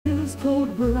rose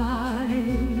gold bright,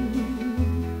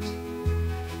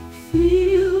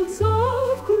 fields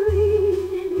of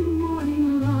green in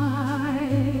morning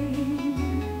light,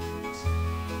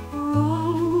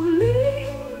 rolling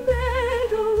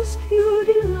meadows pure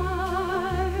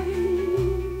delight,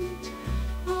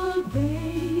 a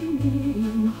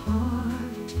beating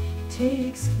heart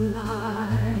takes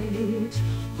flight.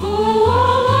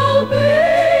 Oh,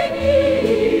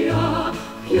 Albania,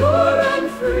 pure and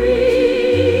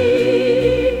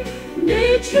free,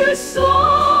 nature's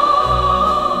song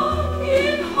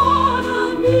in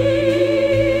harmony,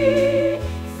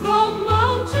 from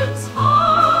mountains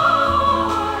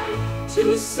high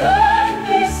to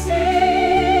sandy sea,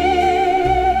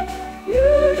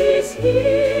 beauty's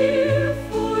here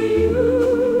for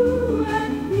you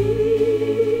and me.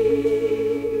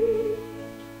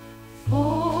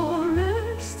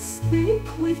 Forests thick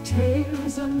with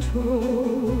tales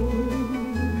untold,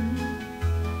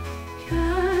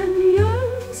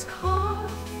 canyons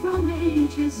carved from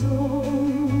ages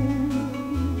old,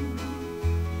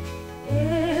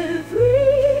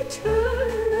 every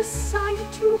turn a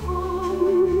sight to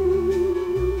hold,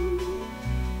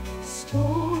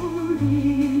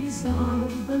 stories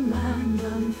of the land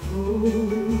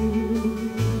unfold,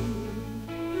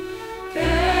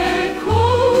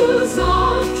 echoes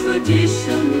of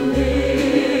tradition